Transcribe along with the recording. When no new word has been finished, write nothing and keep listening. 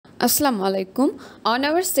Assalamu alaikum. On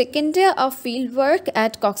our second day of fieldwork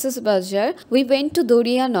at Cox's Bazar, we went to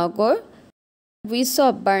Doriya Nagar. We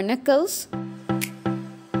saw barnacles,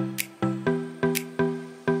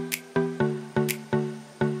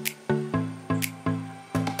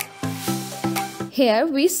 here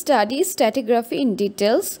we study stratigraphy in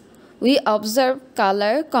details. We observe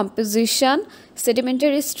color, composition,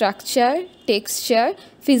 sedimentary structure, texture,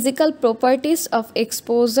 physical properties of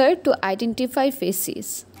exposure to identify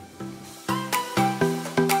facies.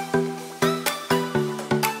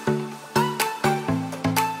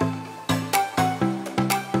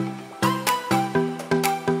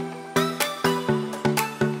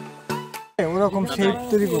 ওরকম shape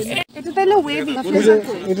তৈরি করছে এটা তাহলে wavy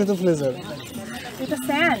এটা তো pleasure এটা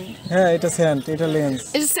sand হ্যাঁ এটা স্যান্ড এটা lens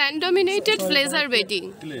It's sand dominated flazer bedding.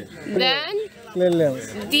 Then clay lens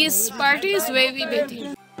this part is wavy bedding.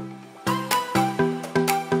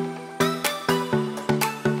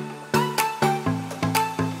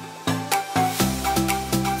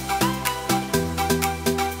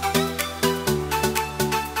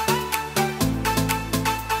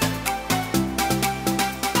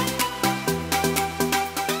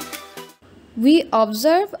 We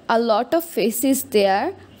observe a lot of faces there.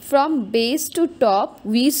 From base to top,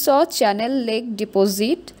 we saw channel lake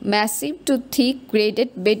deposit, massive to thick graded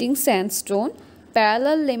bedding sandstone,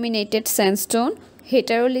 parallel laminated sandstone,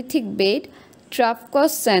 heterolithic bed,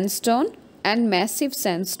 trapcost sandstone, and massive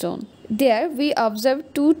sandstone. There we observed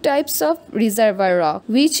two types of reservoir rock,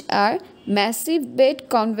 which are massive bed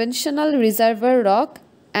conventional reservoir rock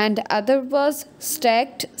and other was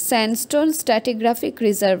stacked sandstone stratigraphic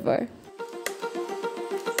reservoir.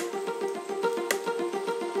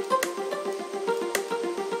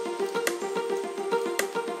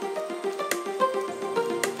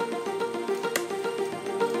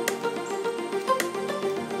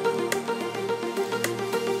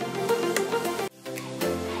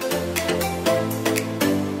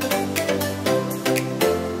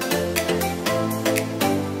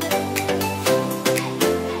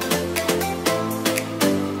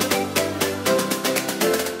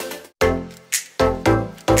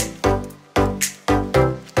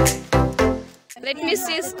 Let me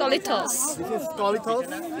see scolithos. This is scolithos.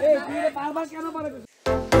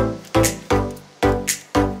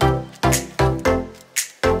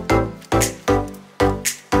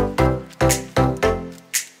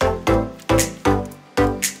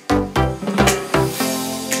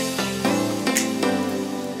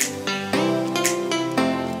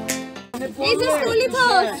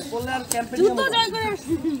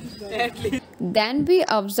 Then we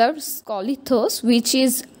observe scolithos, which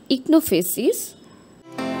is ichnofacies.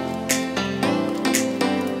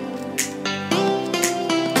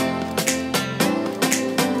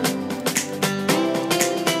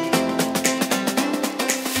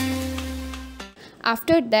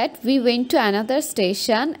 After that, we went to another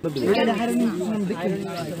station.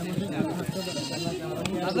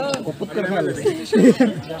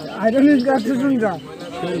 Iron is গাছ শুনরা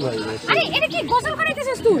আরে এটা কি গোসল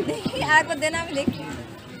করাইতেছিস তুই আরেকবার দেন আমি দেখি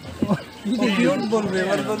cute বলবে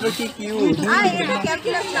এবার বলবে কি কিউট আরে এটা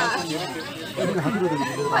ক্যালকুলাস না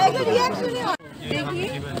এটা রিঅ্যাকশন দেখি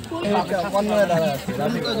এটা বন্যা দাঁড়া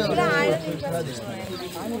এটা আয়রন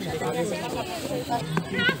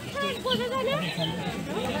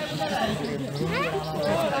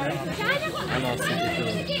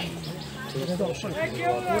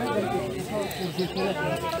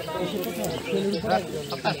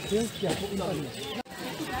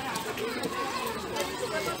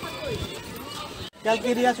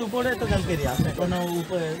ক্যালকেরিয়াস উপরে তো ক্যালকেরিয়াস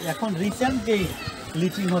এখন রিসেন্ট যেই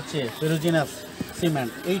লিচিং হচ্ছে ফেরোজিনাস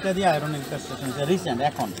সিমেন্ট এইটা দিয়ে আয়রন ইনকারস্টেশন হচ্ছে রিসেন্ট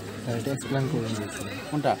এখন এটা এক্সপ্লেইন করুন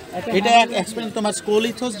কোনটা এটা এক্সপ্লেইন তোমার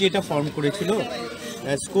স্কোলিথোস যেটা ফর্ম করেছিল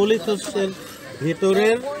স্কোলিথোসের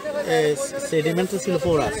ভেতরের সেডিমেন্ট ছিল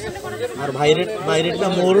পোরাস আর বাইরেটা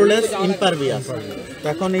মোরলেস ইমপারভিয়াস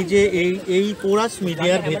তখন এই যে এই পোরাস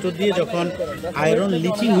মিডিয়ার ভেতর দিয়ে যখন আয়রন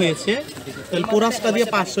লিচিং হয়েছে তাহলে পোরাসটা দিয়ে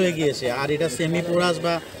পাস হয়ে গিয়েছে আর এটা সেমি পোরাস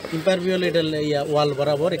বা ইমপারভিয়াল এটা ওয়াল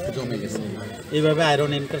বরাবর একটু জমে গেছে এইভাবে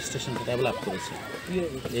আয়রন ইনকারস্টেশনটা ডেভেলপ করেছে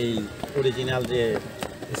এই অরিজিনাল যে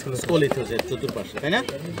স্কোলিথোসের চতুর্পাশে তাই না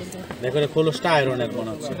দেখো খোলসটা আয়রনের মনে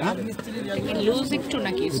হচ্ছে না Lose একটু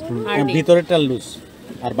নাকি? ভিতরেরটা লুজ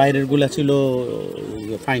আর বাইরের গুলা ছিল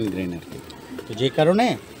ফাইন গ্রেন আর কি তো যে কারণে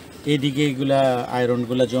এইদিকে এইগুলা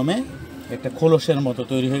আয়রনগুলা জমে একটা খোলসের মতো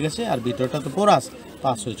তৈরি হয়ে গেছে আর ভিতরটা তো পোরাস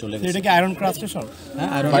পাস হয়ে চলে গেছে এটা কি আয়রন ক্রাস্টেশন হ্যাঁ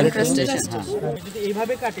আয়রন ক্রাস্টেশন যদি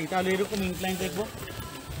এইভাবে কাটি তাহলে এরকম ইনক্লাইন দেখবো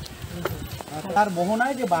তার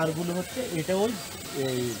মোহনায় যে বারগুলো হচ্ছে এটা ওই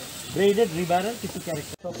ব্রেডেড রিভারের কিছু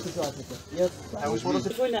ক্যারেক্টার সব কিছু আছে তো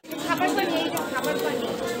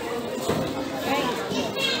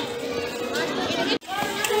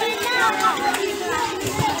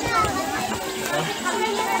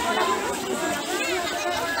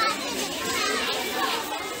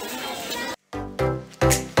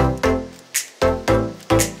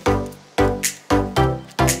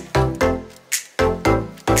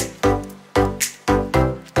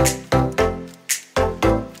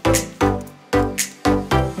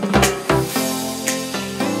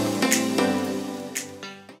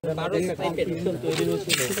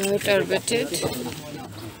Turbidited,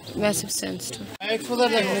 massive sandstone.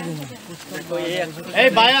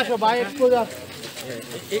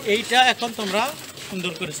 এইটা এখন তোমরা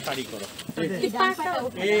সুন্দর করে স্টাডি করো।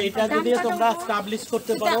 এইটা যদি তোমরা এস্টাবলিশ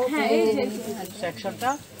করতে পারো সেকশনটা,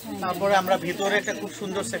 তারপরে আমরা ভিতরে একটা খুব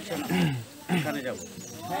সুন্দর সেকশন এখানে যাব।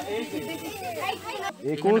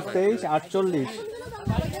 21, 23, 48,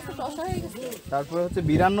 তারপরে হচ্ছে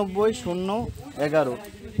 92, 0, 11,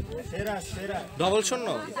 ডবল শূন্য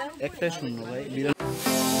একটাই শূন্য ভাই।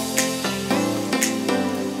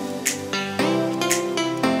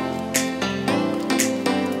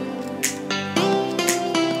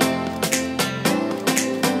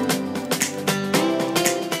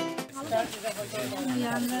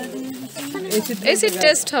 Acid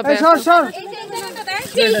test হবে।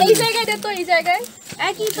 এই জায়গায় দে তো, এই জায়গায়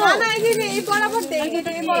একই তো না, এই বরাবর দে,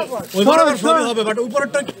 এই বরাবর ওই বরাবর সবই হবে, বাট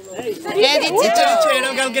উপরেরটা দিচ্ছি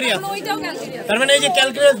এটাও ক্যালকুলেট। ওইটাও ক্যালকুলেট। তার মানে এই যে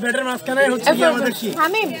ক্যালকুলেট ব্যাটার মাঝখানে হচ্ছে কি আমাদের কি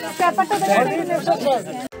আমি পেপারটা দেখো।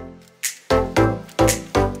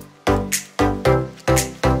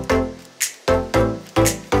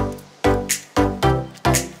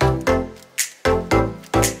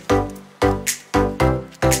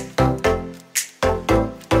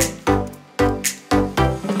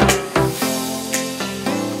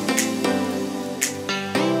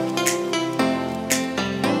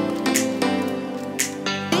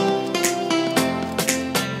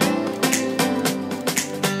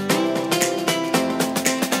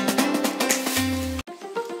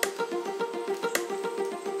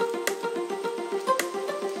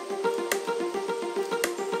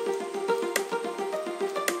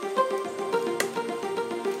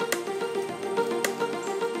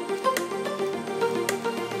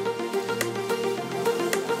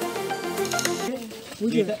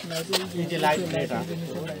 এই যে লাইট প্লেটা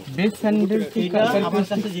বেস স্যান্ডেল এটা আমার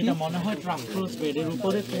কাছে যেটা মনে হয় ট্রান্সফারেন্স বেডের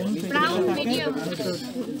উপরে কোন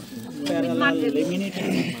প্যারালাল লেমিনেটেড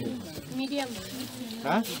মিডিয়াম।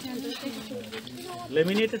 হ্যাঁ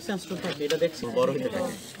লেমিনেটেড স্যান্ডস্টোন থাকে, এটা দেখছি বড় হতে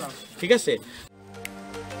থাকে। ঠিক আছে,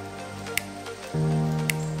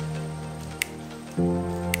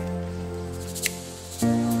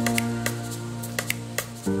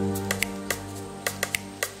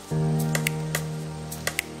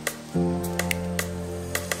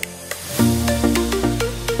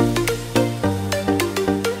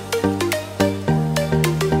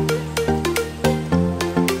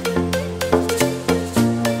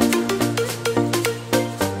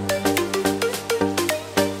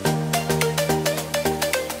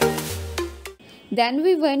 Then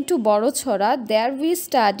we went to Borochora. There we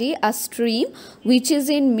study a stream which is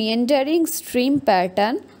in meandering stream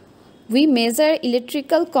pattern. We measure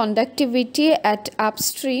electrical conductivity at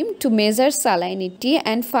upstream to measure salinity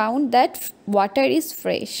and found that water is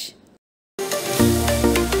fresh.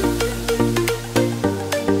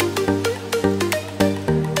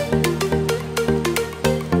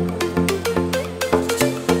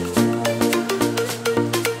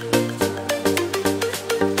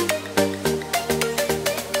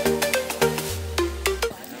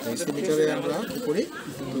 আমরা করি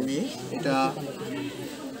তুমি এটা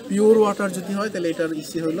pure water যদি হয় তাহলে এটার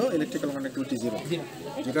EC হলো electrical conductivity 0,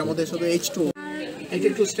 যেটার মধ্যে শুধু H2 এটা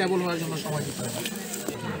একটু স্টেবল হওয়ার জন্য সময় দিতে হবে।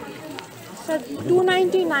 স্যার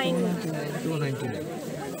 299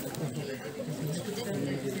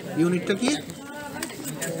 ইউনিটটা কি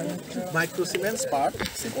মাইক্রোসিমেন্স per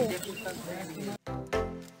second.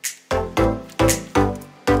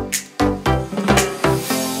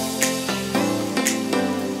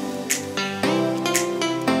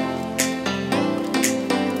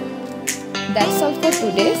 That's all for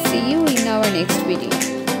today. See you in our next video.